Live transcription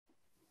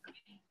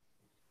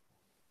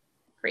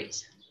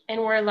Great.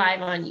 And we're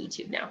live on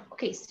YouTube now.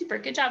 Okay, super.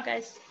 Good job,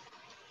 guys.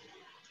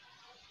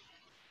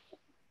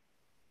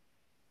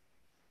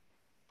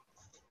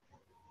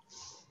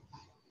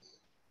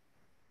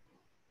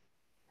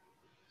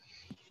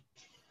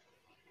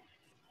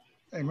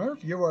 Hey,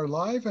 Murph, you are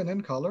live and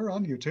in color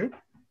on YouTube.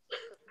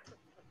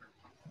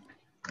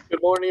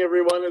 Good morning,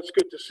 everyone. It's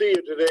good to see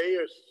you today,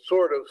 or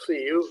sort of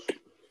see you.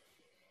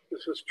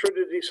 This is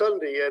Trinity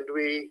Sunday, and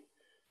we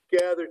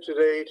gather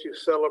today to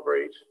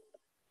celebrate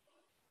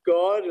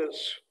God as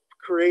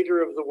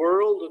creator of the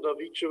world and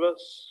of each of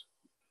us,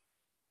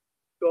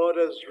 God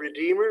as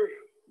redeemer,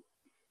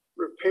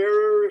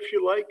 repairer, if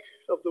you like,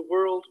 of the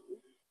world,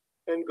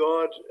 and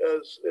God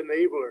as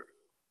enabler.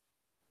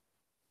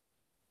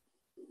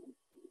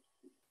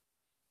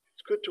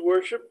 It's good to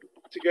worship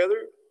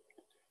together,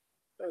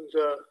 and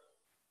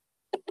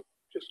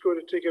just going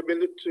to take a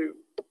minute to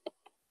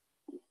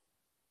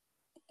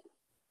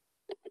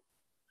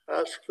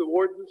ask the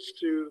wardens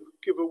to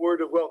give a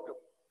word of welcome.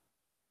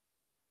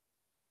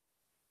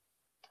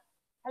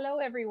 Hello,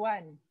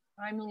 everyone.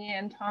 I'm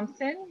Leanne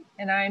Thompson,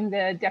 and I'm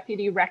the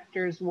Deputy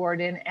Rector's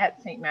Warden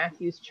at St.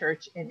 Matthew's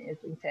Church in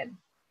Islington.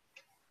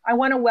 I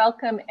want to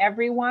welcome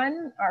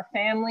everyone, our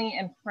family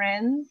and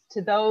friends,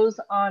 to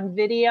those on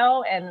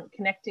video and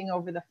connecting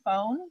over the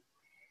phone,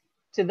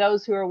 to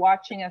those who are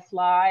watching us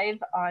live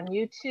on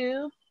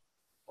YouTube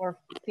or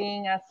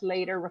seeing us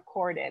later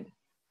recorded.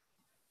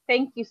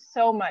 Thank you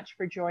so much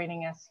for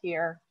joining us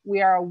here.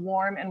 We are a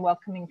warm and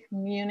welcoming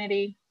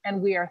community,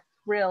 and we are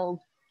thrilled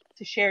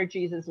to share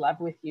Jesus' love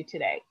with you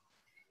today.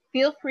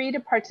 Feel free to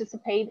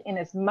participate in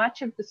as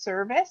much of the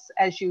service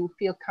as you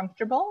feel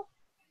comfortable.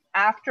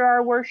 After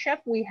our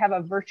worship, we have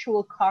a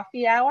virtual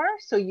coffee hour,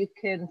 so you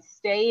can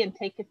stay and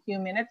take a few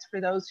minutes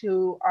for those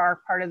who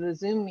are part of the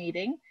Zoom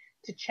meeting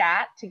to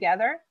chat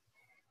together.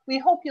 We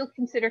hope you'll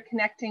consider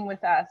connecting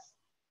with us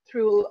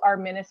through our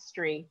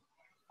ministry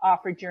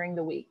offered during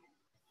the week.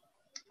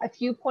 A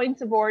few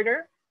points of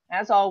order.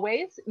 As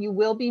always, you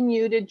will be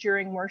muted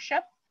during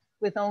worship,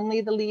 with only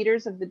the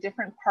leaders of the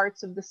different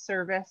parts of the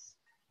service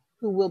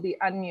who will be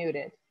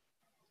unmuted.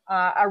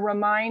 A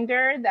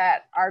reminder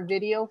that our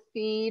video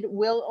feed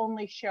will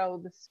only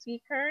show the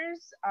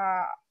speakers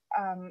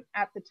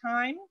at the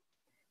time,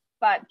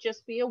 but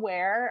just be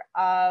aware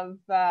of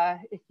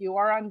if you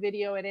are on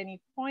video at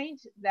any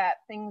point that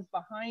things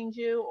behind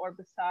you or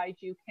beside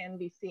you can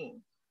be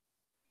seen.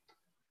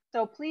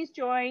 So please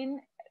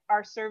join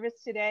our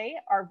service today.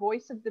 Our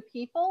voice of the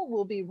people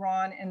will be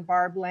Ron and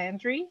Barb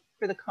Landry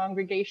for the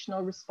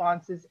congregational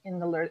responses in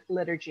the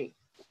liturgy.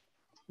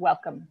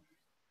 Welcome.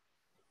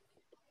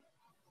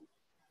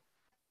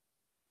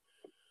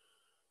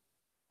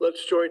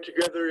 Let's join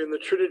together in the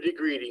Trinity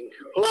greeting.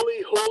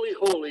 Holy, holy,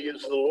 holy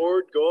is the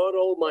Lord God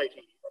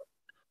Almighty.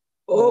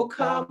 Oh,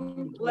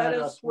 come, let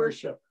us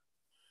worship.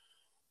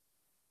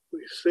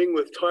 We sing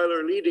with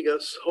Tyler leading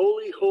us,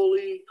 Holy,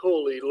 holy,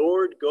 holy,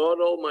 Lord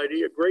God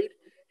Almighty, a great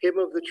hymn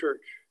of the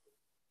church.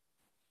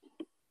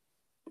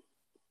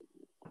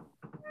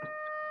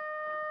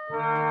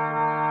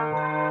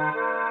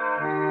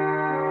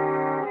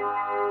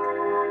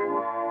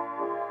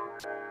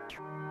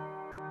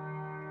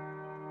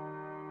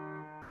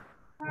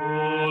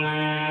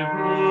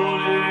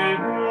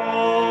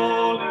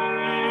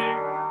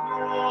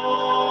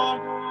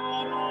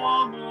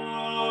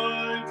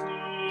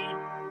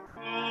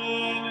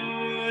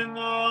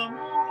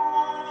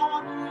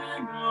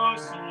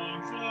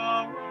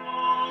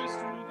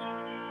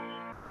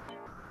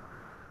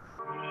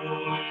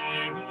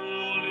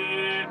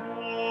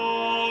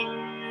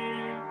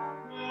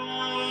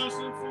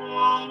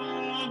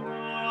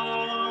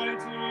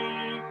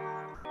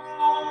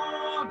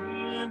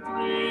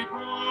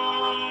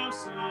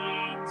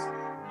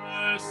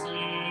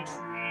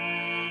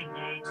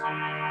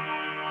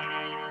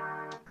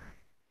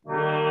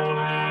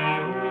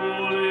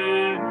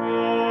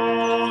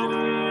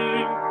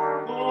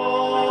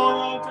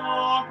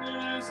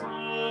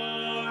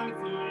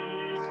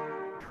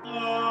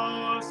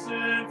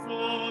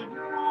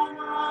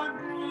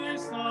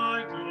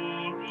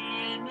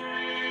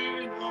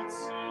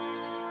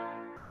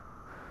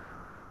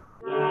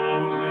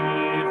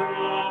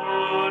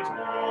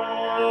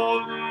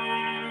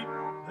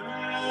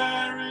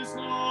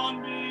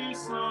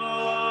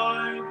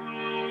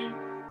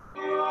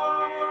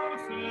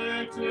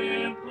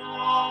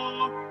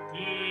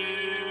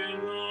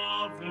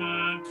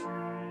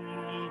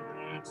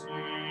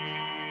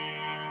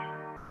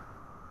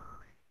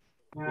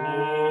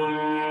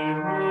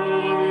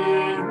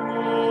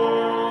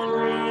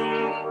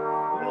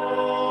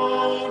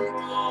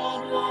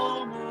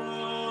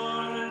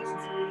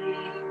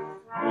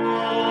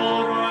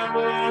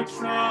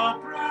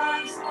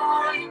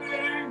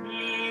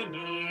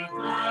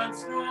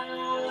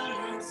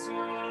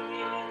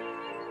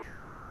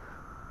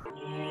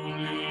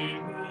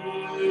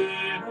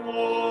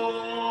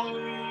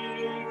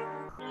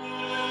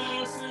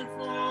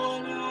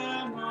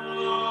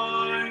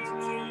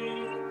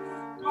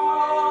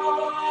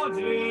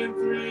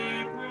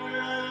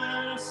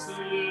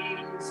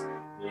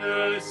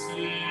 Blessed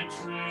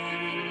Trinity.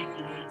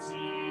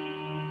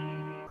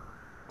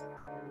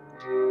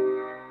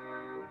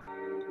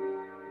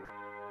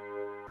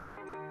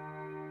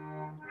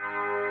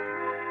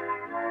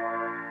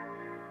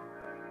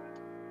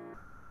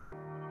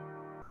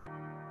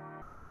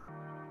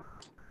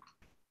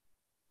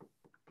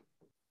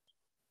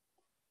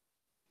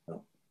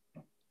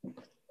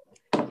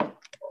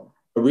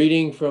 A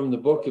reading from the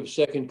book of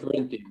 2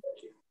 Corinthians,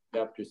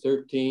 chapter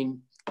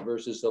 13,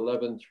 verses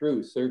 11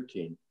 through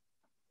 13.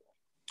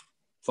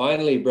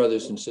 Finally,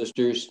 brothers and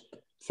sisters,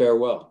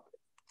 farewell.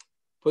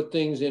 Put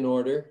things in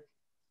order.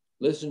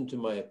 Listen to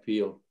my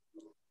appeal.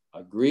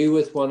 Agree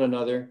with one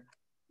another.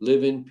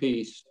 Live in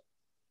peace.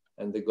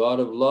 And the God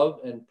of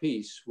love and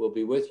peace will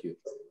be with you.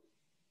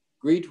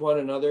 Greet one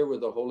another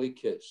with a holy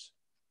kiss.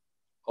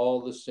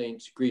 All the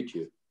saints greet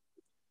you.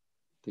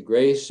 The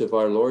grace of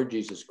our Lord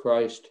Jesus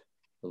Christ,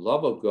 the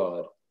love of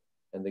God,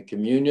 and the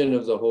communion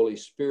of the Holy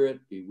Spirit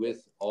be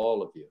with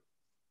all of you.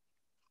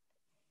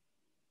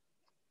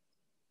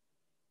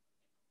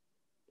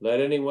 Let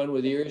anyone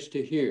with ears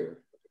to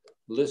hear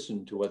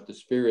listen to what the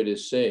Spirit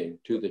is saying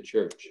to the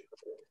church.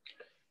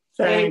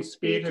 Thanks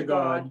be to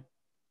God.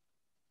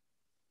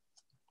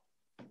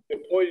 The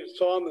appointed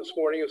psalm this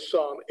morning is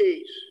Psalm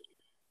 8.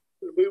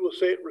 We will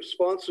say it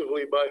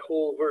responsively by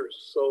whole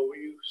verse, so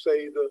you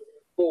say the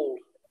whole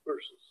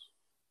verses.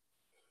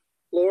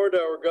 Lord,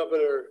 our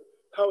governor,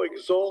 how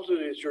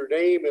exalted is your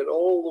name in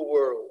all the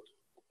world.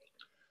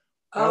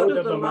 Out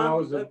of the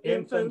mouths of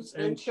infants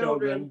and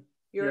children,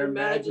 your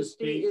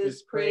majesty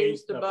is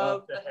praised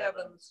above the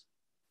heavens.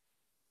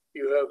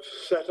 You have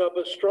set up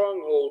a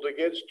stronghold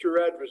against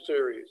your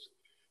adversaries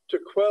to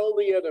quell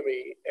the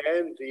enemy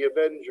and the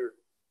avenger.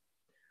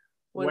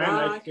 When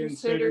I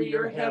consider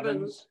your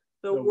heavens,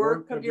 the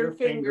work of your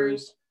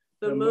fingers,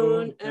 the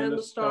moon and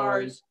the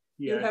stars,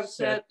 you have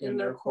set in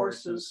their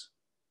courses.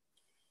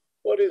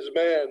 What is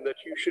man that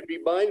you should be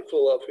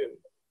mindful of him?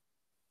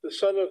 The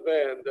Son of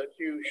Man that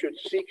you should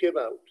seek him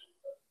out?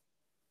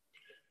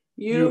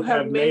 You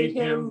have made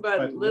him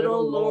but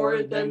little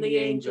lower than the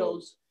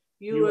angels.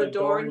 You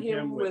adorn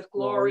him with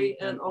glory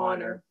and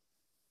honor.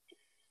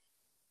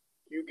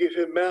 You give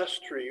him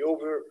mastery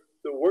over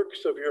the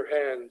works of your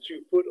hands.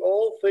 You put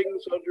all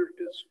things under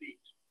his feet.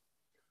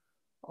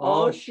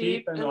 All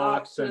sheep and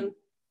oxen,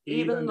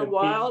 even the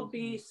wild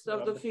beasts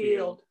of the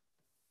field.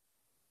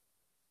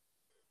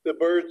 The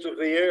birds of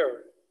the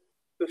air,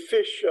 the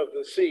fish of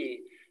the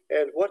sea,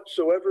 and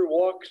whatsoever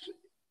walks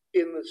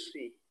in the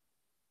sea.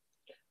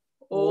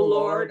 O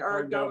Lord,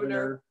 our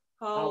governor,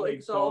 how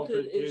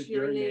exalted is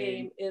your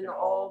name in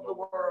all the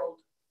world.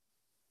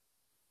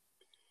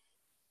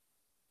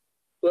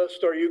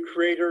 Blessed are you,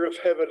 creator of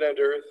heaven and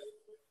earth.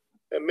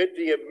 Amid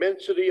the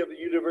immensity of the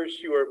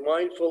universe, you are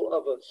mindful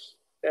of us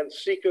and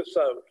seek us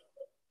out.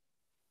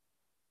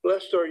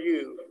 Blessed are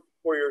you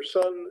for your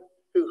Son,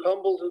 who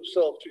humbled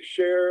himself to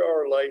share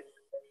our life,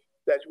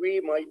 that we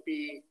might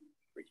be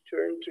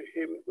returned to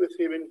him with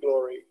him in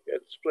glory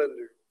and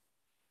splendor.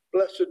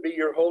 Blessed be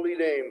your holy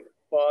name,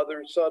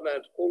 Father, Son,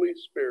 and Holy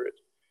Spirit,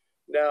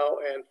 now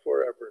and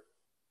forever.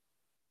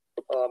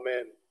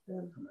 Amen.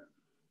 Amen.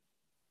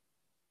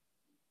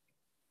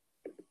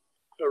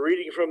 A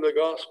reading from the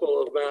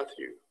Gospel of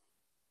Matthew.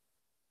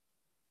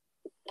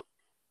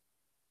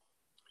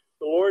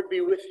 The Lord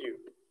be with you.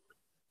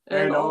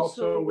 And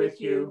also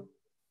with you.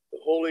 The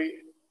Holy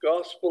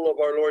Gospel of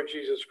our Lord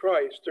Jesus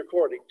Christ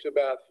according to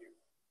Matthew.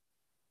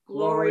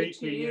 Glory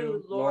to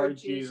you, Lord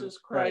Jesus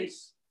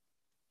Christ.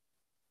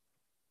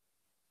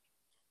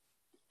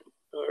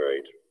 All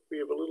right, we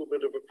have a little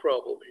bit of a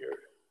problem here.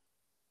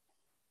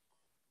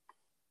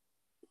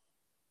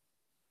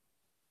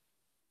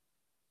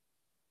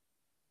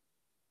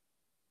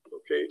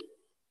 Okay,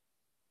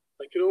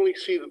 I can only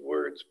see the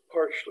words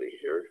partially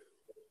here.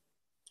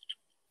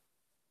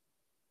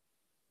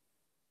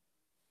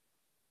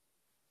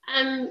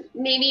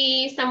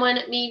 Maybe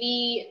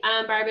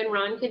Barb and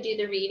Ron could do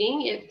the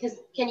reading. Because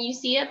can you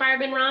see it,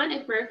 Barb and Ron,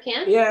 if Murph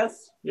can?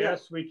 Yes.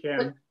 Yes, we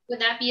can. Would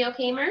that be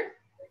okay, Murph?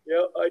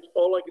 Yeah,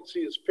 all I can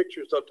see is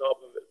pictures on top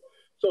of it.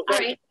 So all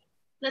right,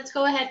 let's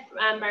go ahead,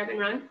 Barb and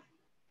Ron.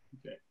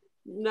 Okay.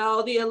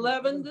 Now the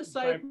 11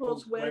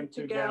 disciples went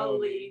to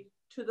Galilee,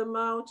 to the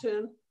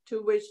mountain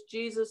to which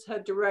Jesus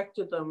had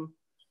directed them.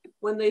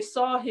 When they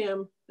saw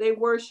him, they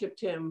worshipped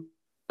him,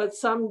 but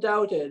some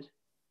doubted.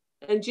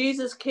 And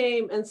Jesus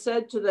came and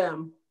said to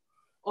them,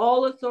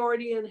 all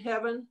authority in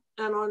heaven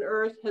and on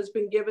earth has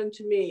been given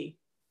to me.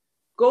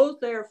 Go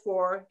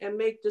therefore and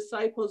make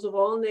disciples of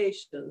all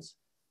nations,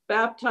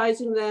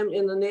 baptizing them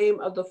in the name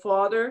of the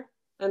Father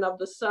and of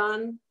the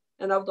Son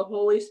and of the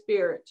Holy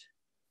Spirit,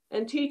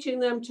 and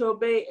teaching them to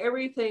obey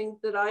everything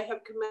that I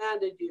have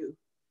commanded you.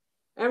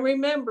 And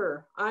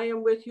remember, I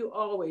am with you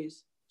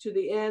always to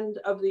the end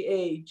of the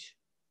age.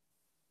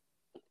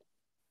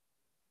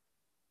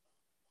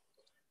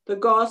 The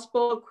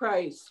Gospel of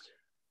Christ.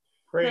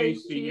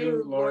 Praise to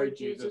you, Lord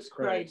Jesus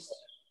Christ.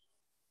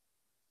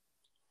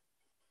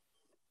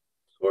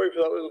 Sorry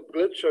for that little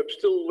glitch. I'm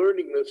still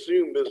learning the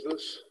Zoom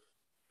business.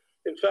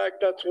 In fact,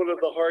 that's one of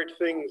the hard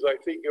things I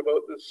think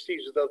about this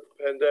season of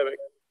the pandemic.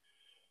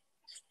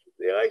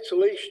 The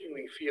isolation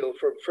we feel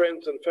from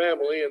friends and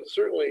family, and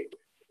certainly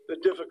the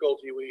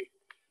difficulty we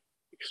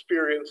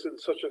experience in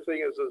such a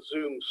thing as a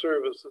Zoom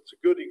service. It's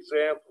a good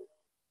example.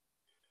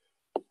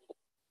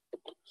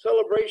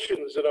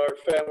 Celebrations in our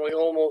family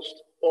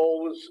almost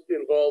always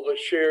involve a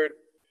shared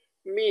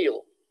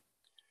meal.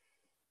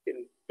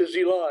 In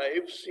busy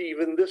lives,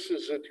 even this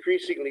is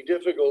increasingly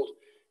difficult,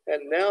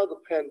 and now the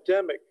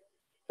pandemic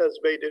has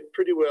made it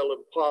pretty well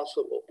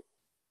impossible.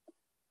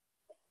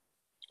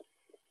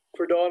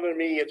 For Dawn and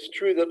me, it's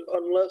true that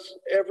unless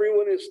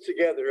everyone is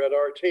together at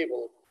our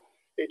table,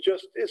 it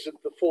just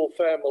isn't the full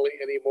family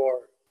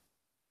anymore.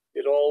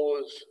 It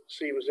always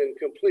seems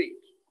incomplete.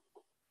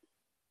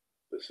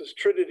 This is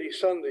Trinity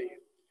Sunday,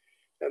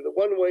 and the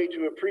one way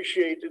to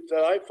appreciate it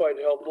that I find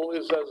helpful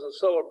is as a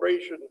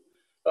celebration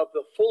of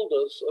the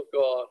fullness of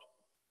God.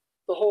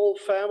 The whole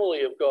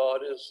family of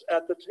God is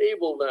at the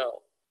table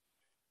now,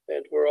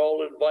 and we're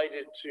all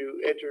invited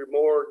to enter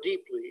more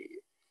deeply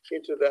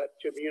into that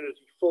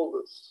community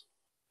fullness.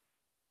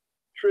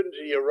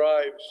 Trinity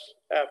arrives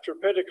after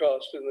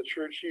Pentecost in the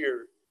church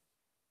year.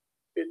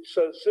 It's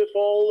as if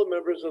all the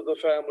members of the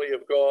family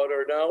of God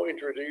are now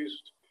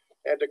introduced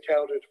and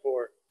accounted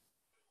for.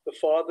 The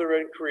Father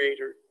and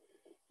Creator,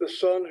 the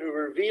Son who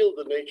revealed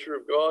the nature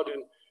of God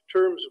in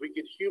terms we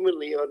could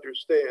humanly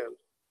understand,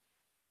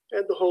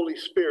 and the Holy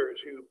Spirit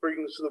who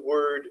brings the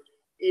Word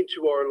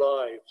into our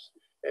lives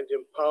and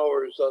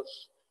empowers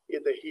us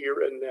in the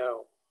here and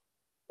now.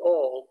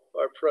 All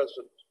are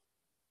present.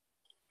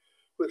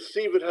 With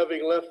Stephen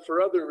having left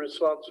for other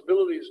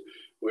responsibilities,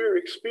 we're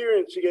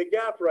experiencing a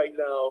gap right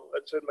now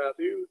at St.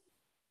 Matthew.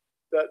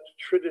 That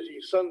Trinity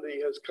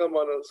Sunday has come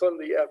on a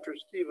Sunday after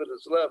Stephen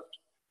has left,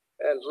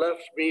 and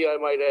left me, I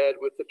might add,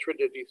 with the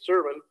Trinity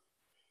sermon.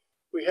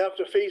 We have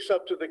to face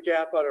up to the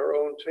gap on our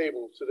own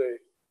table today.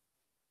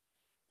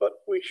 But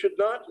we should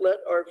not let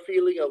our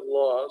feeling of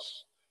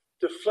loss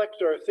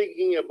deflect our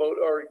thinking about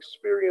our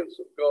experience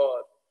of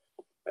God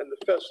and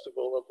the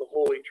festival of the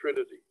Holy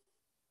Trinity.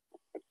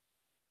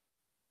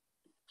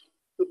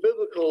 The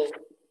biblical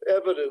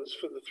evidence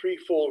for the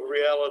threefold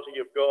reality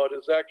of God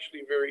is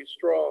actually very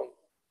strong.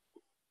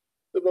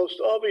 The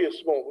most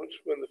obvious moment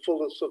when the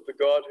fullness of the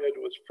Godhead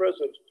was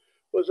present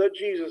was at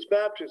Jesus'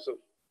 baptism,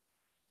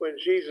 when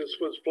Jesus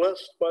was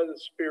blessed by the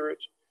Spirit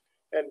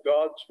and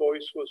God's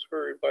voice was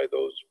heard by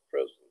those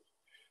present.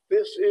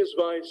 "This is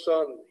my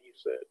Son," he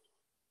said.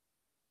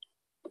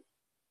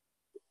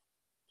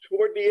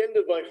 Toward the end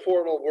of my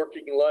formal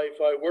working life,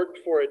 I worked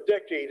for a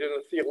decade in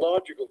a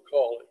theological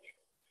college,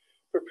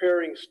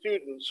 preparing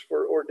students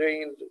for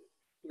ordained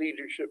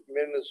leadership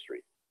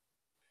ministry.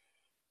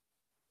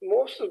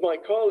 Most of my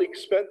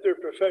colleagues spent their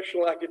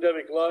professional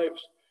academic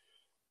lives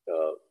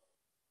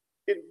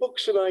in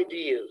books and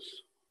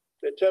ideas,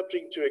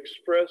 attempting to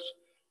express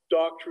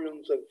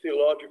doctrines and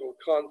theological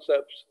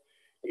concepts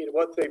in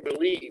what they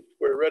believed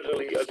were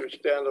readily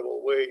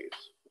understandable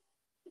ways.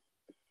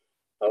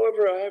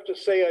 However, I have to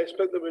say I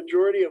spent the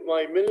majority of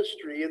my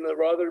ministry in the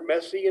rather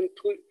messy and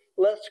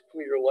less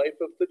clear life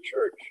of the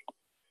church.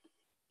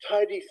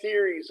 Tidy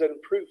theories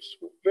and proofs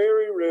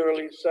very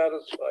rarely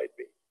satisfied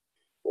me,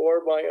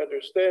 or my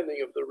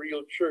understanding of the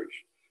real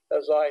church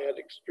as I had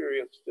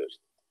experienced it.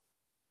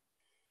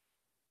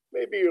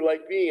 Maybe you're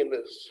like me in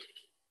this,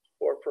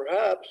 or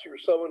perhaps you're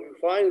someone who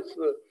finds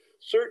the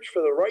search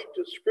for the right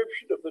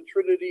description of the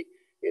Trinity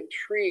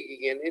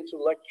intriguing and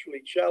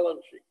intellectually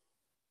challenging.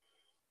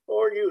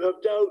 Or you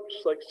have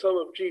doubts like some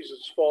of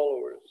Jesus'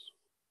 followers.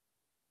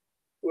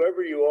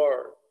 Whoever you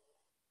are,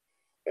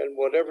 and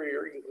whatever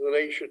your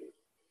inclination,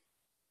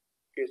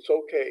 it's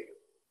okay.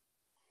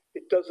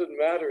 It doesn't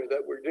matter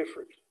that we're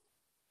different.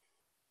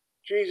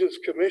 Jesus'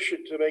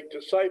 commission to make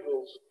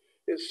disciples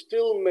is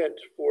still meant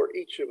for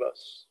each of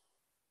us.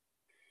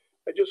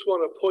 I just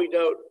want to point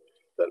out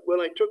that when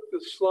I took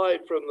this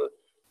slide from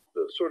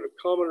the sort of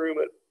common room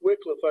at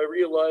Wycliffe, I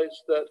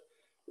realized that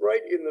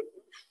right in the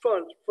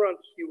front,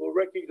 you will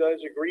recognize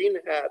a green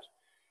hat,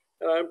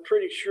 and I'm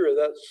pretty sure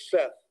that's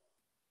Seth.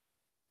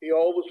 He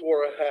always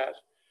wore a hat.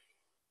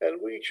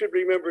 And we should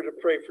remember to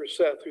pray for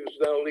Seth, who's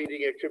now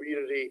leading a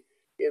community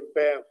in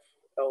Banff,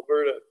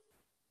 Alberta.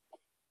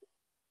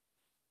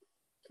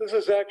 This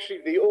is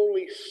actually the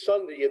only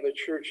Sunday in the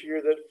church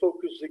year that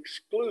focuses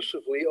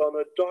exclusively on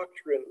a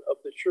doctrine of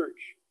the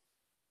church.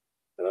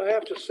 And I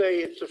have to say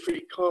it's a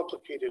pretty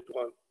complicated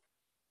one.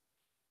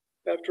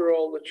 After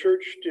all, the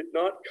church did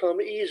not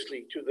come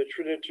easily to the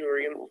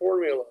Trinitarian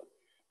formula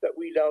that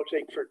we now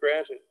take for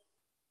granted.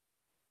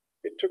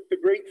 It took the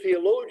great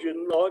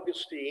theologian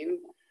Augustine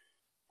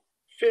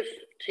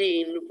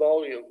 15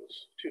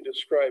 volumes to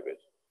describe it,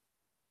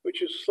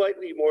 which is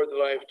slightly more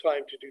than I have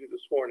time to do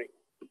this morning.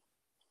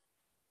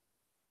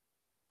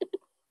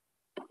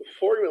 The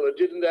formula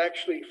didn't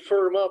actually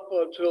firm up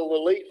until the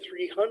late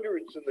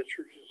 300s in the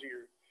church's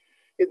year,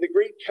 in the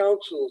great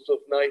councils of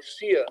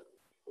Nicaea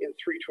in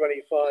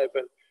 325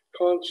 and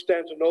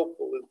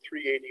Constantinople in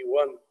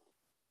 381.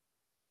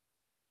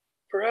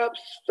 Perhaps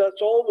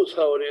that's always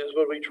how it is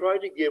when we try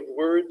to give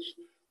words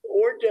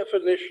or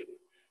definition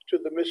to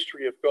the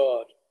mystery of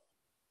God.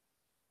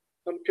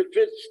 I'm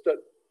convinced that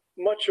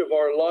much of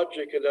our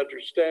logic and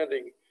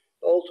understanding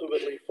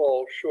ultimately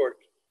falls short.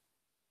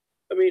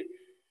 I mean,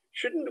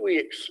 shouldn't we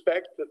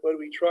expect that when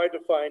we try to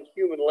find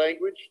human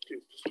language to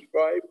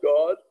describe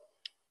God,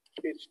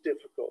 it's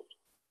difficult?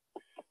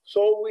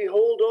 So we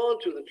hold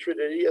on to the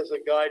Trinity as a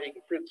guiding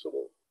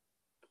principle.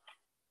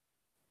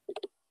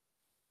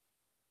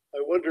 I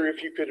wonder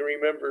if you can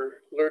remember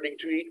learning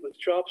to eat with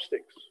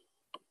chopsticks.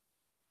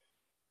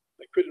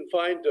 I couldn't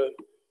find a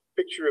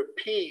picture of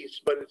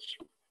peas, but it's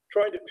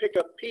trying to pick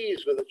up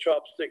peas with a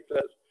chopstick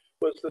that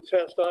was the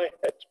test I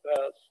had to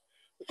pass.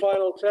 The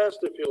final test,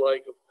 if you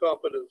like, of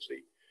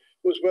competency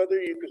was whether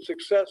you could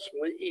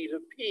successfully eat a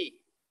pea.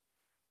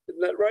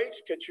 Isn't that right?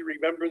 Can you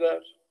remember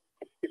that?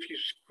 If you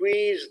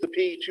squeeze the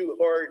pea too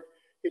hard,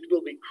 it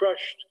will be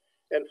crushed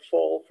and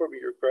fall from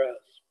your grasp.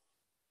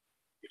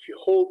 If you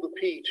hold the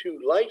pea too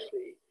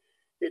lightly,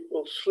 it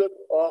will slip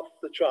off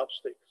the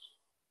chopsticks.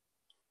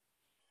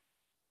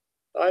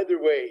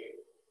 Either way,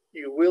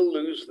 you will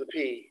lose the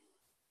pea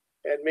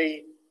and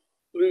may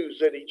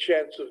lose any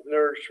chance of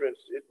nourishment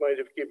it might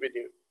have given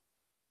you.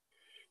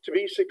 To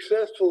be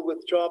successful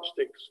with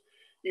chopsticks,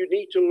 you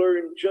need to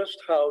learn just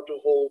how to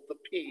hold the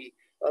pea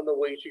on the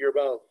way to your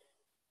mouth.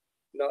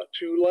 Not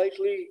too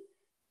lightly,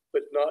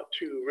 but not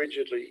too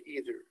rigidly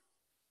either.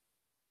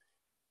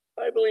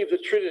 I believe the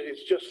Trinity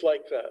is just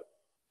like that.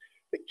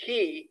 The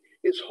key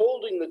is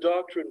holding the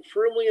doctrine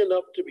firmly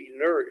enough to be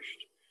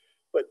nourished,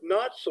 but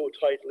not so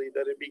tightly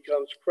that it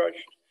becomes crushed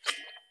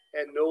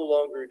and no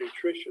longer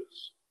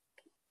nutritious.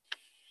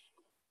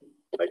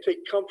 I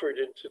take comfort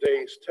in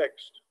today's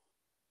text.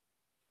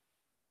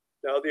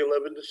 Now the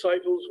 11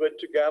 disciples went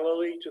to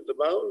Galilee, to the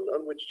mountain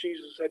on which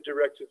Jesus had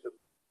directed them.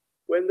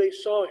 When they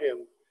saw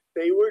him,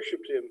 they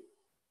worshipped him,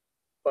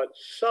 but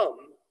some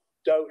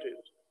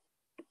doubted.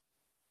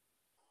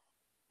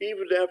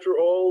 Even after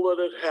all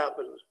that had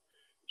happened,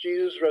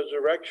 Jesus'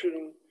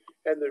 resurrection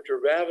and the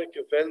dramatic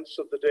events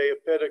of the day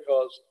of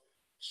Pentecost,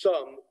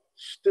 some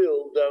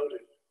still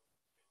doubted.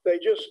 They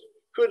just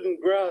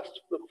couldn't grasp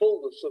the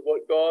fullness of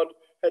what God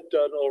had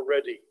done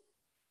already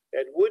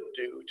and would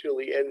do till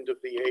the end of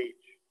the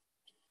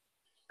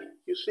age.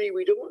 You see,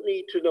 we don't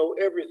need to know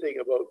everything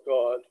about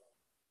God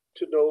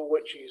to know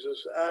what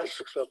Jesus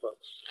asks of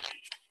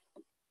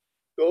us.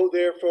 Go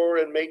therefore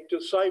and make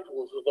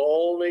disciples of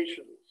all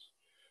nations,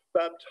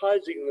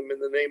 baptizing them in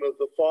the name of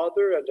the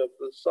Father and of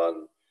the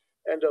Son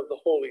and of the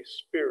Holy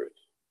Spirit,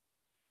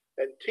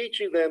 and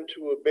teaching them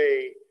to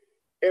obey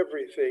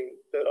everything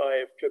that I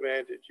have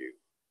commanded you.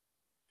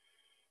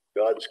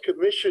 God's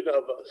commission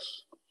of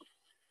us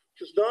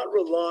does not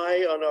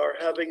rely on our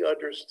having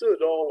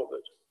understood all of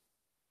it.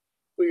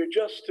 We are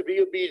just to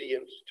be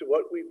obedient to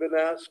what we've been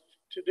asked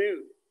to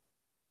do.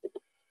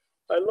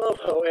 I love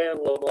how Anne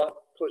Lamott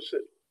puts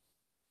it.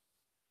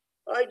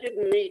 I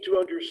didn't need to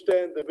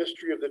understand the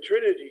mystery of the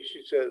Trinity,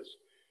 she says.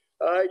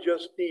 I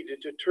just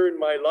needed to turn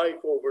my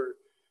life over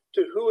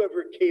to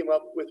whoever came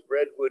up with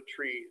redwood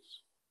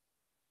trees.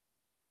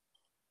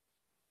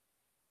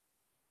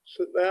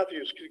 St.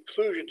 Matthew's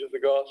conclusion to the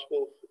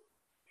gospel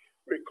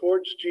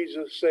records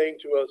Jesus saying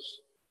to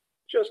us,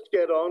 just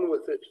get on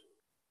with it.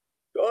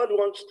 God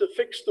wants to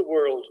fix the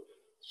world,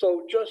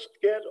 so just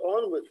get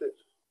on with it.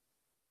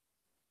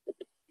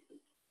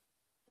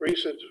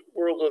 Recent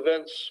world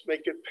events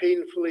make it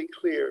painfully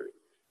clear,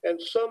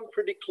 and some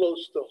pretty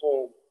close to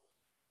home,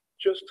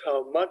 just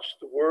how much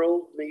the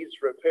world needs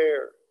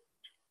repair.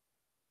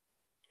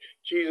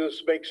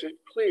 Jesus makes it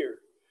clear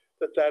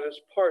that that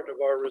is part of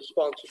our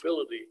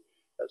responsibility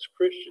as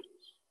Christians.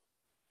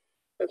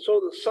 And so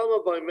the sum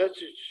of my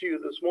message to you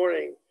this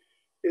morning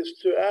is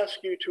to ask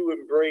you to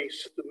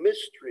embrace the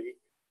mystery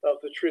of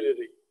the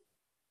Trinity.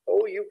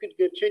 Oh, you can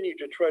continue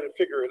to try to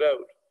figure it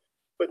out,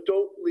 but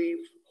don't leave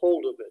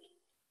hold of it.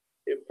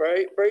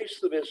 Embrace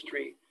the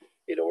mystery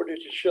in order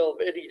to shelve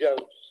any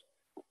doubts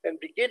and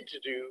begin to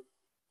do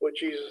what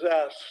Jesus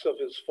asks of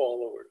his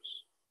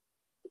followers.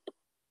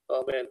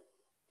 Amen.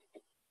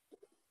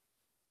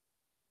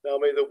 Now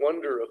may the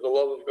wonder of the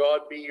love of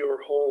God be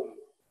your home.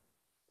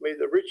 May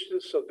the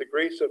richness of the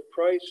grace of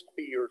Christ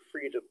be your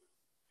freedom.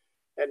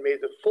 And may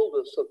the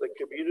fullness of the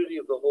community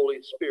of the Holy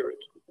Spirit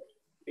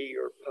be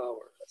your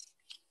power.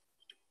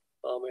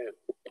 Amen.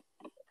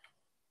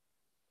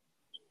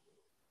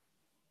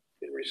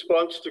 In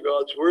response to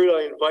God's word,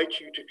 I invite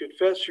you to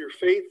confess your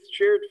faith,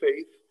 shared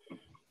faith,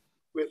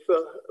 with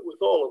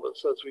all of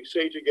us as we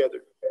say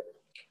together,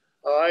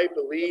 I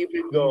believe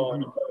in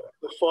God,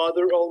 the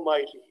Father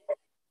Almighty,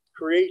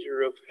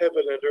 creator of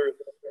heaven and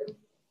earth.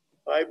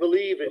 I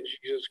believe in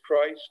Jesus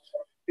Christ,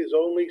 his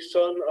only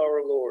Son,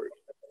 our Lord.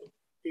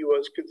 He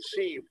was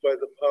conceived by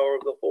the power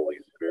of the Holy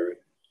Spirit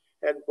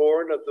and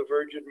born of the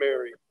Virgin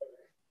Mary.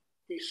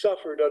 He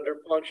suffered under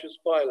Pontius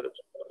Pilate,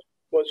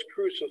 was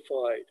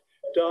crucified,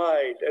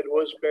 died, and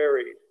was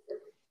buried.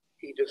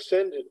 He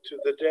descended to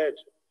the dead.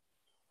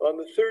 On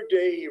the third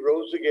day he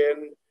rose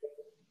again.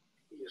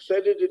 He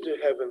ascended into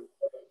heaven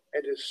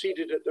and is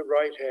seated at the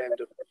right hand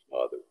of the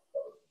Father.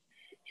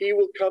 He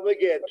will come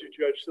again to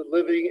judge the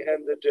living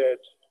and the dead.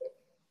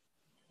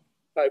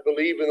 I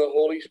believe in the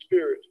Holy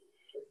Spirit,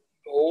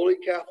 the Holy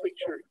Catholic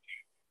Church,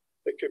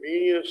 the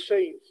communion of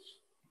saints,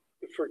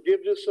 the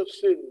forgiveness of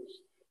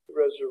sins, the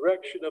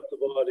resurrection of the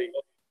body,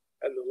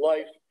 and the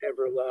life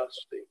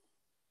everlasting.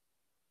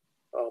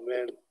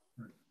 Amen.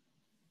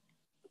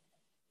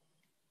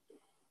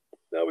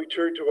 Now we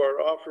turn to our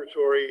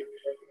offertory.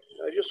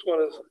 I just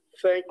want to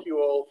thank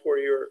you all for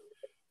your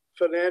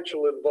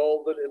financial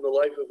involvement in the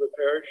life of the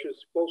parish. As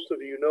most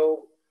of you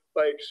know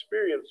by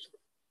experience,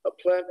 a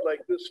plant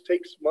like this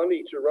takes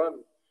money to run,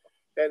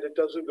 and it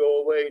doesn't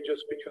go away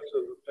just because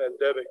of the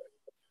pandemic.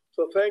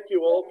 So thank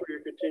you all for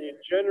your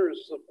continued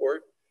generous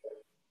support,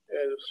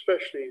 and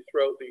especially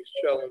throughout these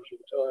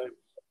challenging times.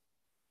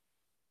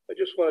 I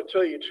just want to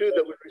tell you too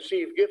that we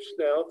receive gifts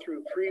now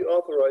through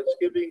pre-authorized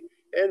giving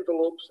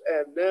envelopes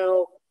and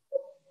now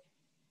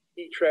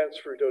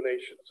e-transfer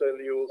donations,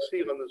 and you will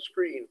see on the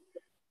screen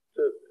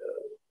the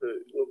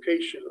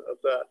location of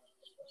that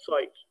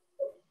site.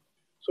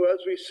 So as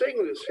we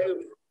sing this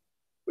hymn,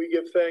 we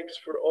give thanks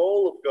for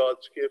all of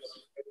God's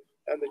gifts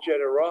and the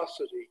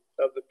generosity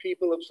of the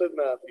people of St.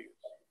 Matthew's.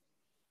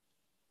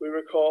 We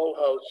recall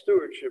how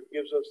stewardship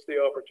gives us the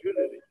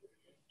opportunity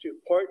to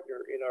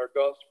partner in our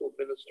gospel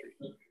ministry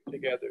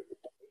together.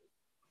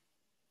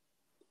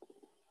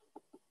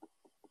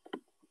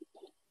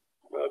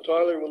 Now,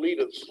 Tyler will lead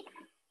us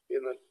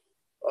in the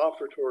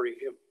offertory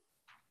hymn.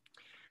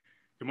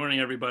 Good morning,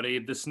 everybody.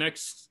 This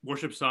next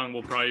worship song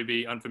will probably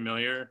be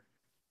unfamiliar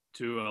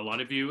to a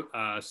lot of you.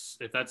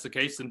 If that's the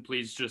case, then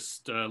please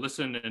just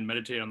listen and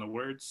meditate on the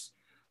words.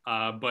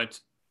 But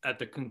at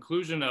the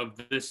conclusion of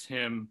this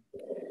hymn,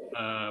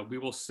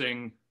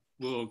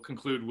 we'll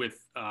conclude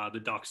with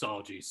the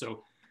doxology.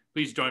 So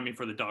please join me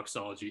for the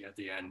doxology at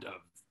the end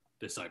of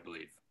this, I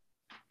believe.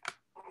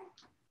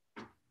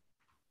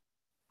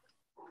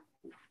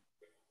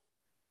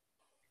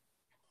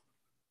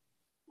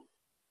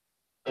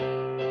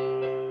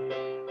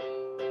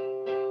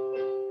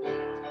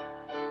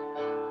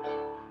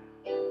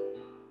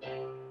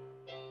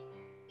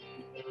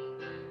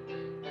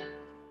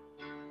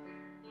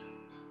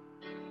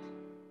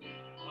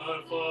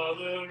 Our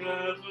Father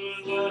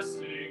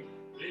everlasting,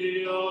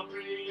 the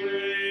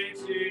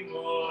all-creating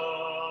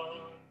one,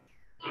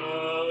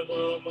 God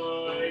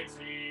Almighty,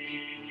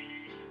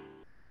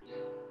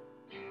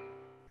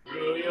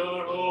 through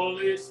your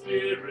Holy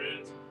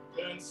Spirit,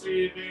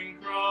 conceiving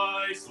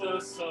Christ the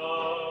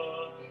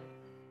Son,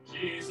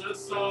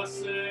 Jesus our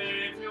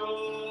Savior.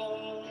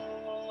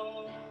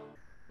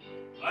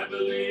 I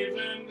believe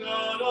in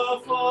God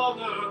our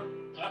Father,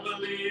 I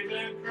believe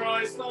in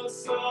Christ the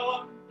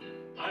Son,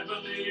 I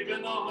believe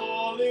in the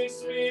Holy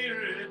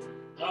Spirit,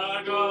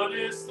 our God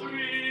is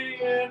three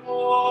in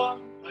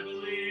one. I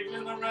believe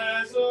in the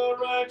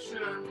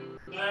resurrection,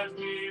 that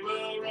we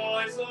will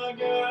rise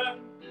again.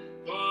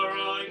 For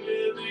I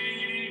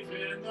believe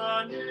in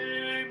the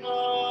name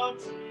of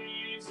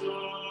Jesus.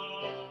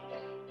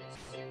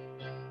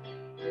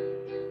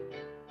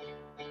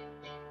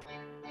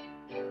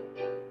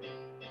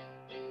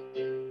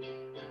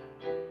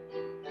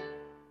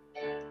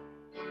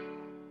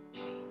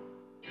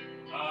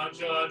 Our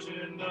judge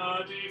and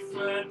our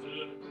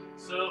defender,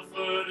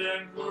 suffered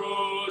and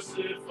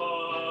crucified,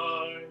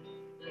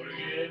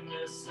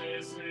 forgiveness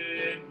is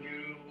in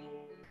you.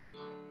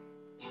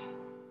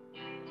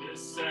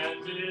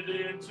 Descended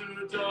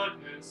into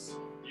darkness,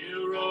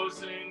 you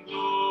rose in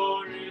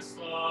glorious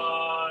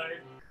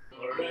light,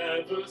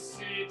 forever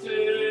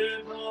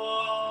seated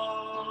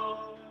high.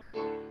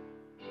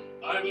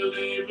 I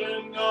believe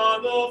in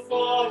God the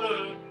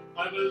Father,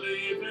 I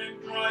believe in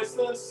Christ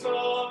the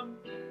Son,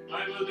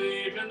 I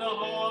believe in the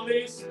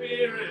Holy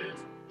Spirit,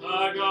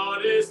 our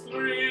God is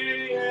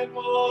three in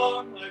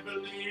one. I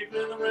believe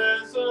in the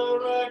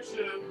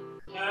resurrection,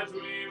 that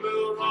we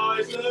will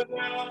rise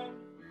again.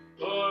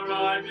 For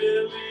I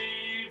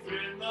believe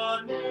in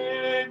the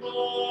name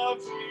of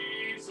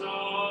Jesus.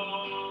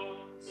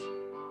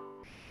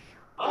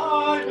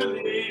 I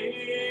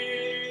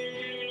believe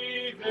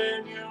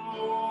in you.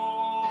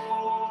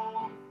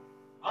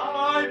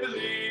 I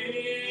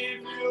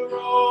believe you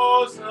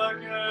rose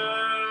again.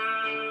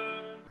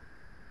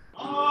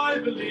 I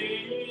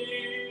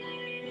believe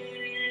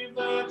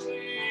that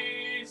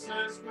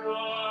Jesus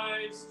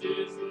Christ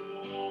is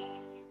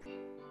Lord.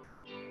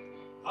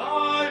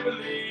 I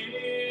believe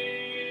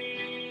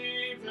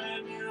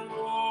in you.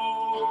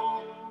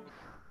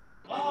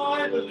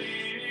 I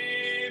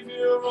believe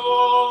you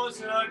rose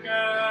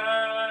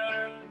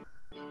again.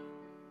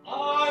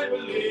 I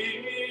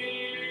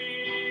believe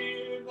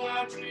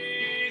that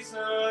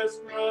Jesus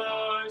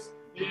Christ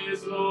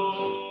is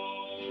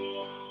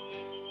Lord.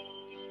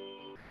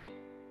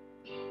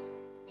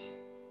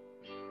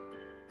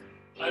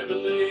 I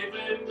believe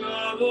in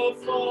God the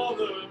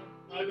Father,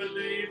 I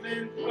believe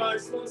in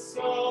Christ the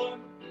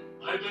Son,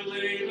 I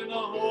believe in the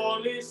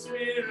Holy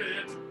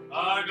Spirit,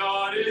 our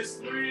God is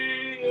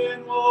three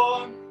in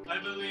one. I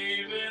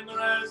believe in the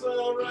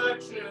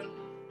resurrection,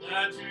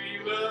 that we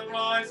will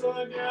rise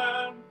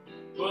again.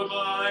 For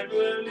I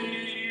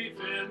believe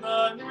in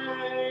the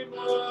name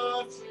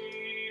of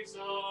Jesus.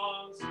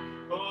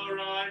 For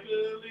I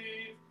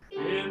believe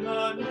in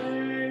the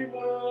name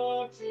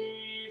of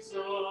Jesus.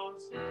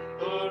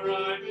 For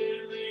I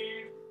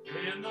believe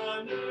in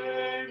the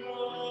name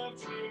of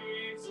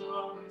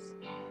Jesus.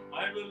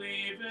 I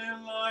believe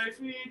in life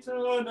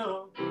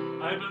eternal.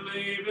 I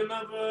believe in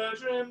the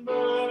virgin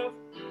birth.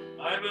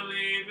 I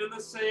believe in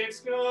the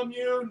saints'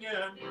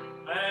 communion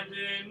and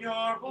in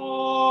your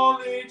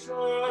holy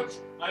church.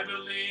 I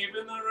believe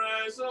in the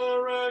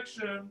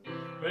resurrection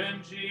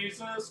when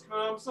Jesus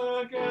comes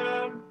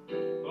again.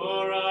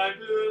 For I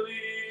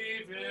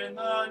believe in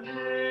the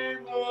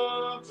name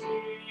of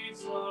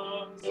Jesus.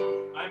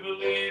 I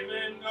believe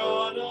in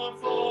God the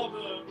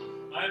Father.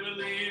 I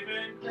believe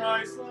in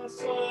Christ the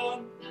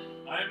Son.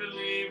 I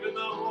believe in the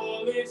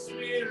Holy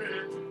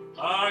Spirit.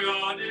 Our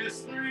God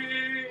is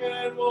three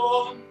in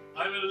one.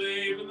 I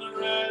believe in the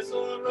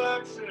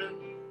resurrection,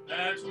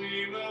 that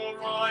we will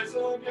rise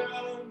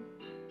again.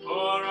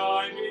 For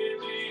I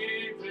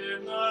believe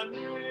in the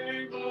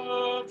name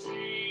of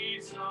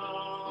Jesus.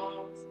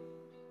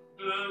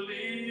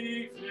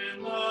 Believe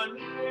in the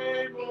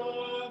name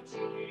of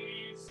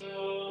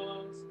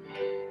Jesus.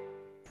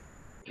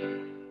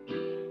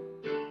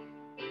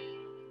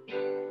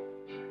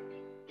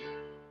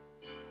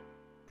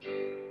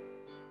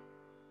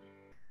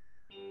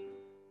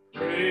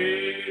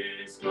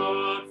 Praise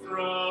God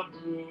from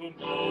whom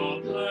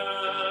all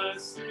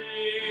blessings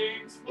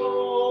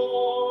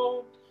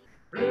flow.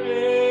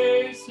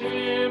 Praise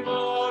Him,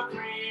 all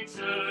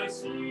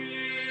creatures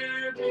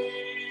here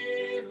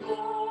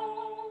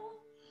below.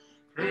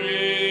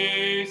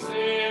 Praise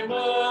Him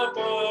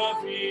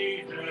above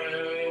the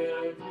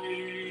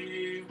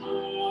heavenly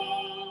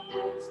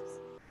hosts.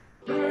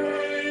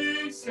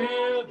 Praise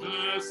Him,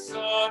 the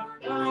Son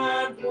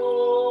and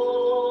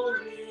Holy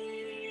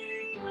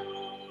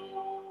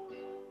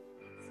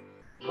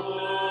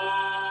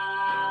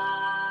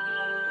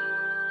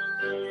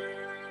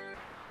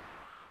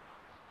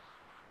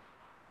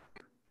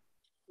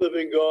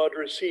Living God,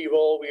 receive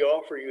all we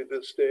offer you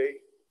this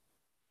day.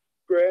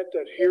 Grant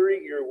that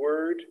hearing your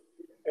word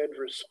and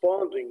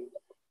responding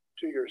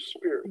to your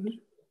Spirit,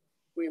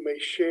 we may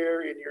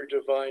share in your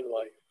divine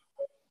life.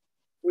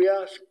 We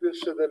ask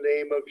this in the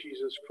name of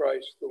Jesus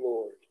Christ the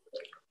Lord.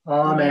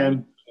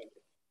 Amen.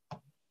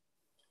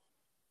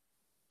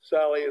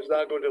 Sally is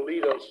now going to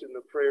lead us in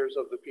the prayers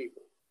of the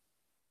people.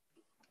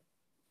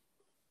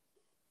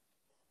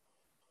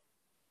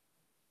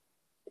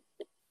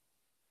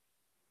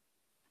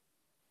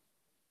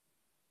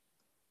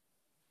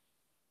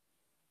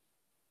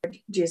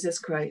 Jesus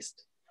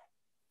Christ,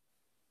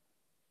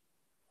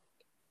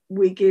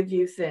 we give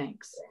you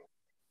thanks.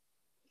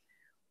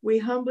 We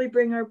humbly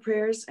bring our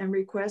prayers and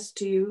requests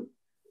to you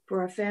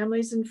for our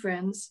families and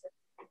friends,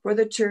 for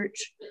the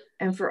church,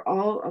 and for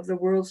all of the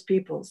world's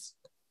peoples.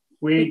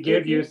 We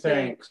give you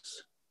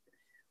thanks.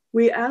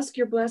 We ask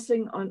your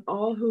blessing on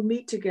all who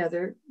meet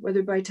together,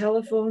 whether by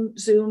telephone,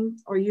 Zoom,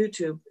 or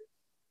YouTube,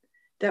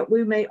 that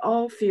we may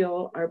all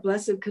feel our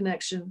blessed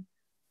connection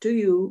to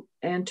you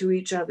and to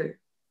each other.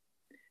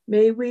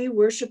 May we,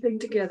 worshiping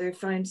together,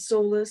 find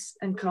solace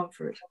and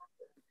comfort,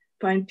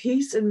 find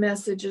peace in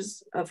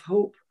messages of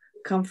hope,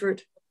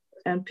 comfort,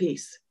 and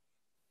peace.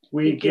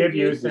 We give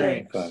you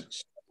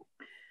thanks.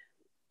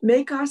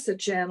 Make us a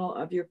channel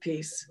of your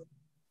peace.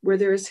 Where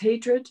there is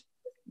hatred,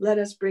 let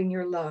us bring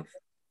your love.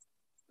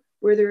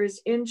 Where there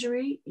is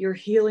injury, your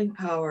healing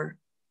power.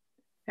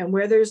 And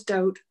where there's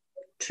doubt,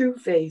 true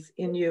faith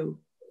in you.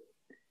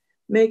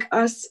 Make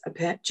us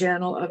a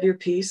channel of your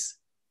peace.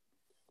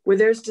 Where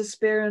there's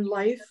despair in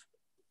life,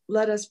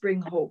 let us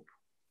bring hope.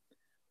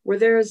 Where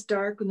there is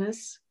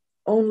darkness,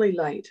 only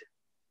light.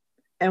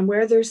 And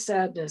where there's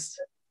sadness,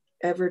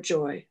 ever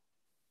joy.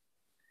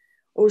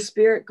 O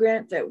Spirit,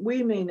 grant that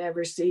we may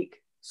never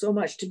seek so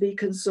much to be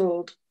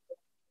consoled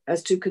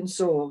as to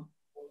console,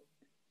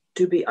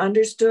 to be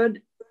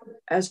understood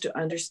as to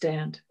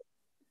understand,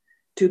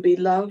 to be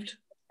loved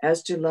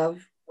as to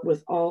love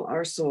with all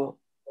our soul.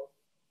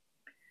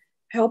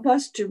 Help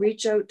us to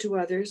reach out to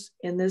others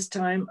in this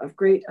time of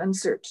great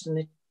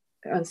uncertainty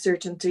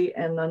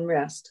and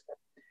unrest,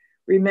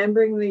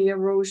 remembering the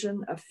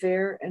erosion of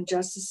fair and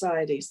just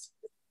societies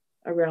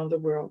around the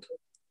world.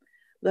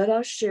 Let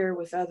us share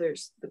with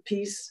others the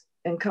peace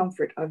and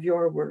comfort of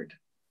your word.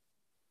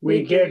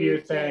 We give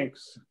you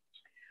thanks.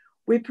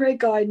 We pray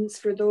guidance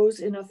for those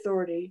in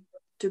authority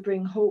to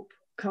bring hope,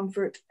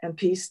 comfort, and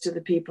peace to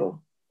the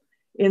people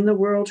in the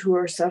world who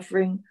are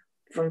suffering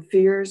from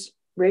fears,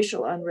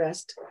 racial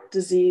unrest,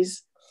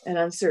 disease, and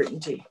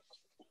uncertainty.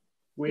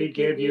 We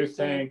give you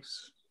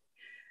thanks.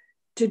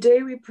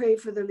 Today we pray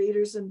for the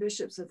leaders and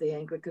bishops of the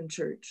Anglican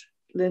Church,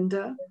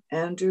 Linda,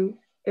 Andrew,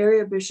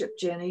 Area Bishop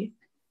Jenny,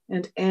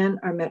 and Anne,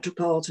 our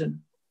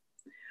Metropolitan.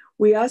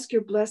 We ask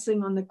your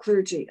blessing on the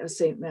clergy of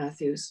St.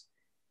 Matthew's.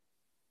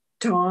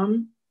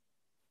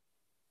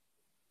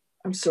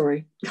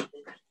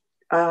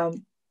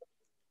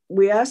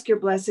 We ask your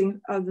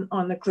blessing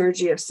on the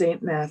clergy of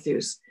St.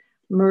 Matthew's,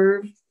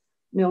 Merv,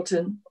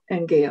 Milton,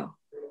 and Gail,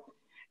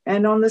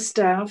 and on the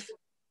staff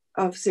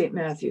of St.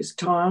 Matthew's,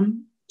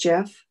 Tom,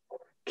 Jeff,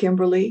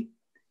 Kimberly,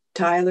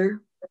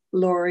 Tyler,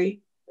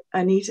 Lori,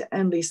 Anita,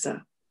 and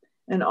Lisa,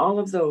 and all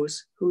of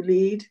those who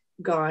lead,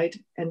 guide,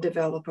 and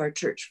develop our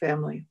church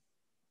family.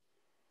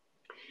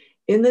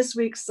 In this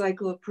week's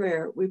cycle of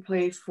prayer, we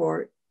pray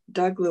for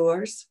Doug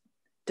Lewis,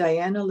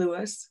 Diana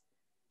Lewis,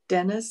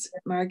 Dennis,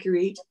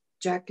 Marguerite,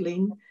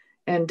 Jacqueline,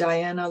 and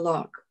Diana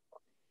Locke,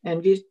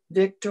 and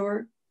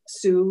Victor,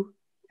 Sue,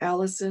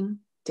 Allison,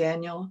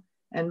 Daniel,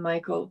 and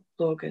Michael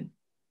Logan.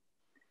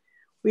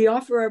 We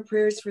offer our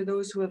prayers for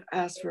those who have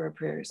asked for our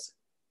prayers: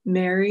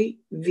 Mary,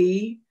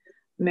 V,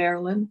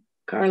 Marilyn,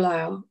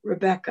 Carlisle,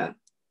 Rebecca,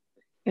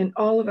 and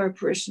all of our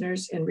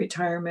parishioners in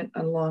retirement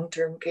and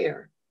long-term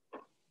care.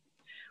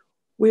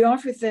 We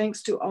offer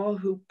thanks to all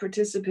who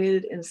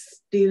participated in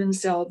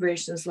Stephen's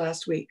celebrations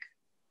last week.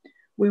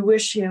 We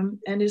wish him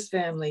and his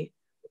family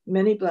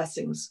many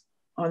blessings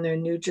on their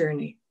new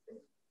journey.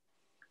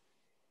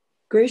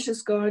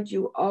 Gracious God,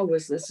 you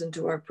always listen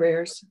to our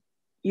prayers.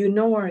 You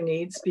know our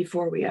needs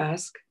before we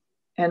ask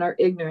and our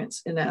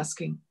ignorance in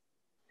asking.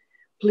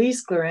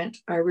 Please grant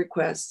our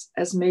requests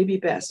as may be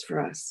best for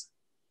us.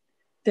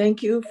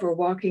 Thank you for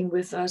walking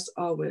with us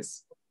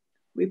always.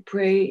 We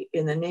pray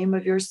in the name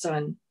of your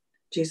Son,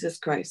 Jesus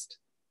Christ.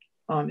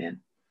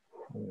 Amen.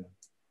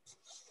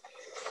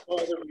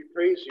 Father, we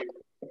praise you.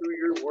 Through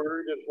your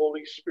word and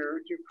Holy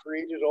Spirit, you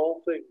created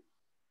all things.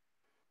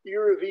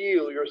 You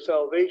reveal your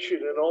salvation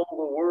in all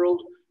the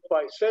world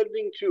by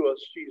sending to us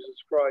Jesus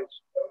Christ,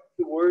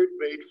 the Word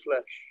made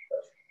flesh.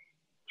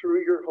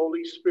 Through your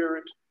Holy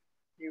Spirit,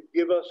 you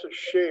give us a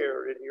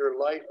share in your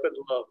life and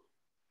love.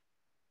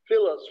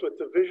 Fill us with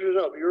the vision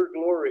of your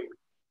glory,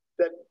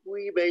 that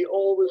we may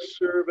always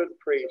serve and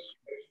praise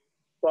you,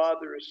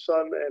 Father,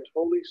 Son, and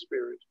Holy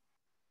Spirit,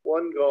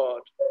 one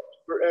God,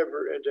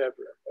 forever and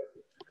ever.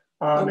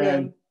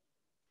 Amen.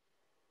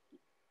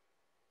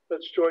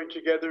 Let's join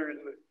together in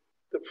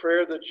the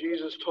prayer that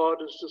Jesus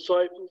taught his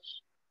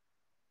disciples,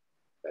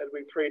 and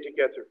we pray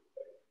together.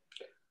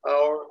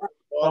 Our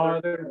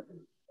Father,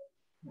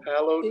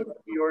 hallowed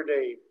be your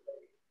name.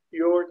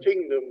 Your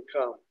kingdom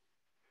come.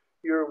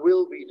 Your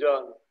will be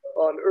done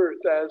on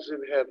earth as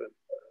in heaven.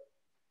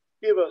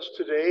 Give us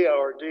today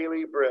our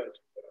daily bread.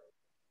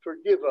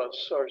 Forgive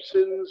us our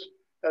sins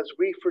as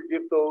we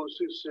forgive those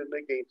who sin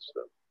against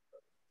them.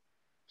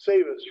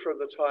 Save us from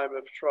the time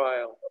of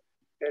trial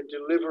and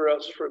deliver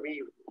us from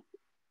evil.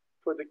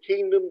 For the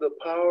kingdom, the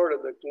power,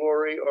 and the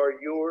glory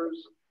are yours,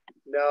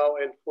 now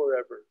and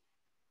forever.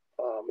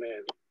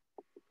 Amen.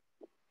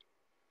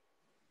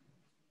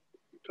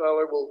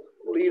 Tyler will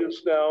lead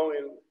us now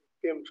in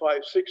hymn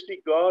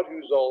 560, God,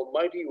 whose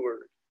almighty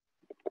word.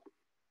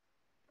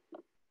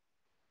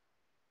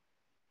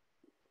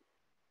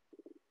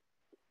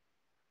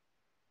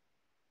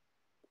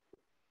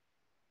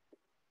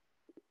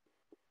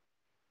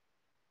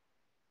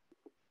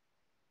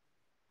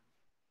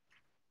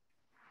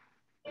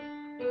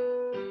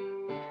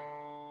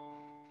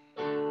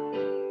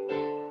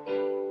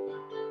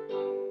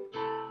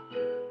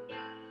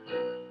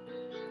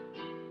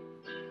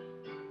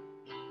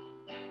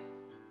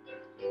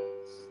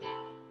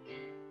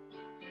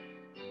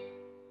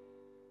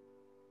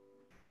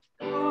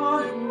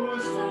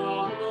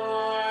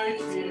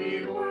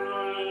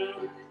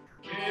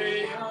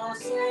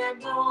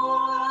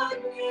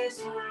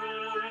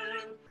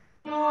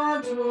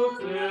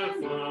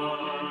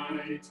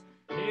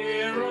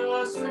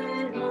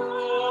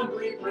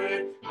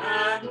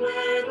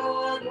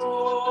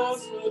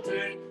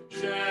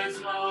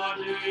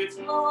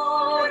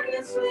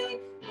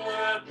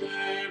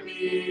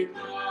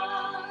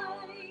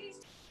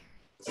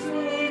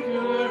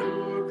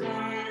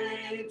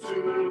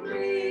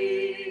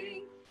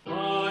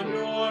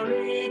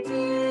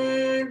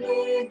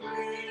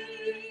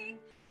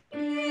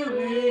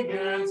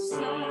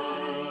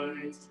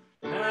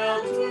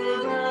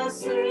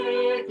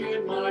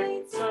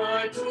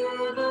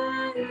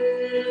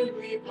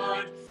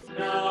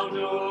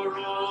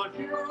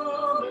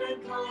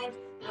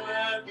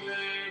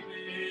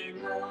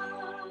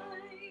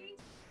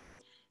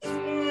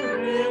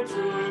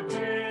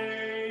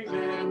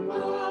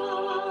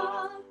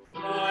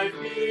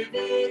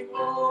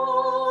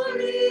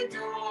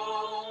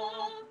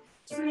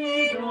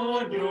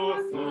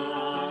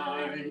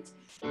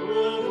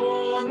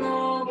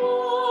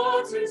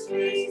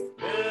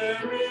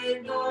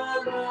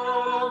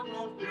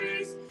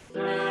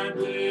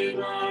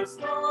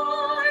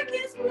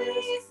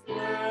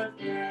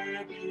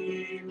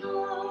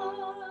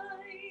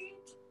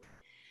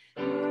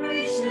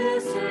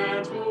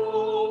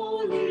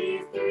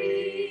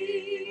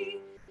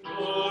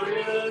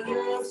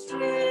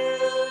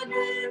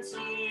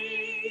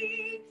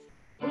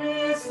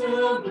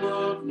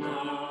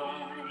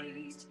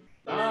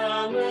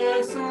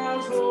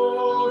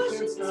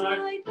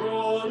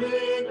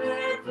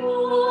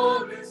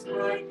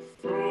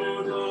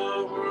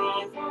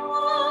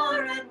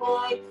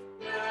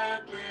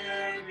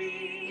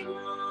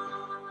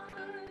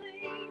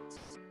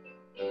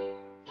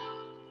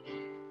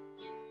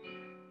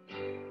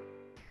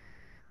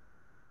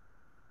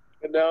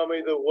 And now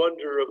may the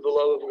wonder of the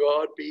love of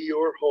God be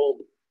your home.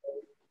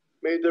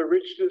 May the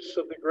richness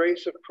of the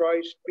grace of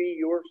Christ be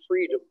your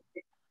freedom.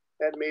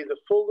 And may the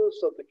fullness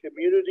of the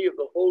community of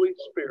the Holy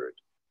Spirit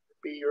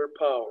be your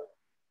power.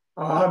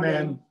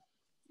 Amen.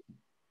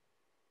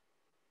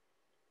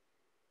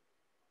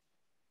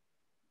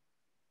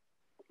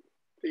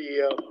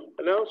 The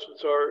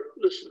announcements are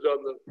listed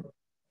on the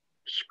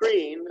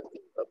screen.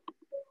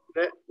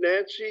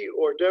 Nancy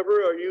or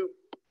Deborah, are you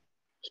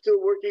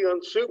still working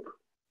on soup?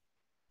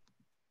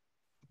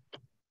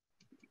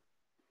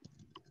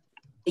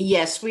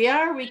 Yes, we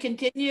are. We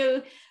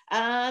continue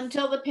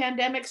until the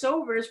pandemic's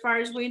over, as far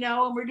as we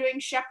know, and we're doing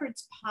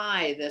shepherd's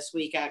pie this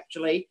week,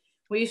 actually.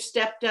 We've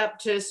stepped up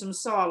to some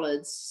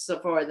solids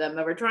for them,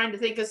 and we're trying to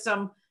think of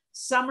some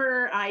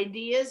summer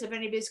ideas. If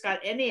anybody's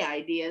got any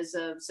ideas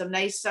of some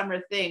nice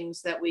summer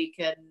things that we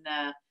can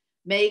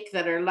make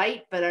that are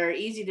light but are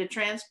easy to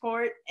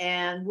transport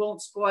and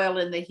won't spoil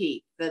in the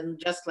heat, then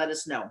just let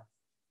us know.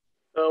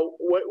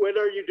 When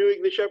are you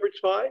doing the shepherd's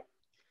pie?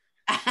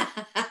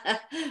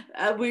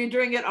 We're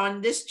doing it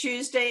on this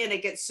Tuesday and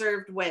it gets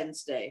served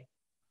Wednesday.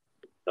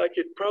 I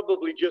could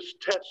probably just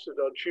test it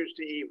on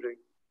Tuesday evening.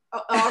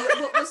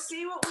 We'll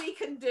see what we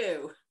can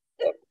do.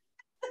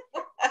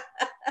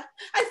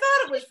 I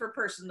thought it was for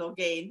personal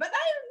gain, but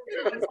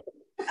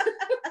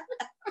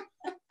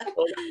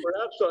Well,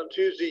 perhaps on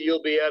Tuesday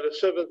you'll be at a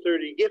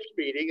 7:30 gift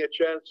meeting, a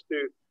chance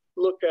to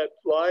look at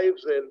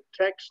lives and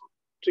text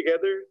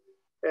together.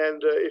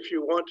 And if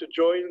you want to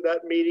join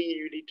that meeting,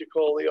 you need to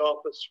call the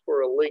office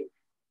for a link.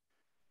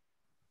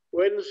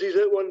 Wednesdays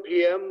at 1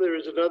 p.m., there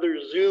is another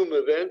Zoom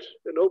event,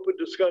 an open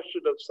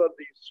discussion of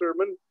Sunday's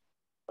sermon.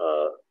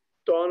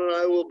 Dawn and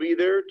I will be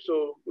there,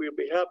 so we'll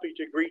be happy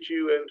to greet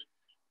you and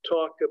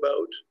talk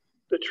about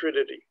the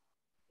Trinity.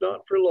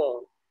 Not for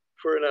long,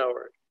 for an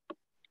hour.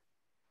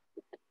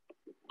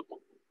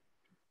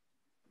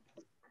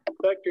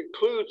 That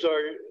concludes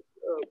our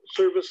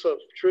service of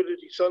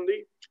Trinity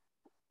Sunday.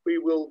 We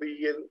will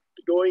be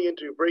going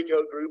into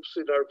breakout groups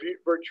in our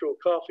virtual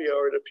coffee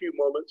hour in a few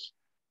moments,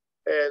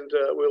 and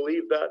we'll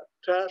leave that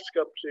task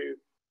up to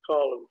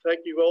Colin. Thank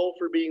you all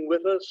for being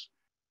with us,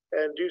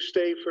 and do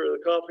stay for the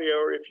coffee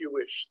hour if you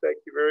wish. Thank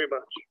you very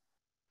much.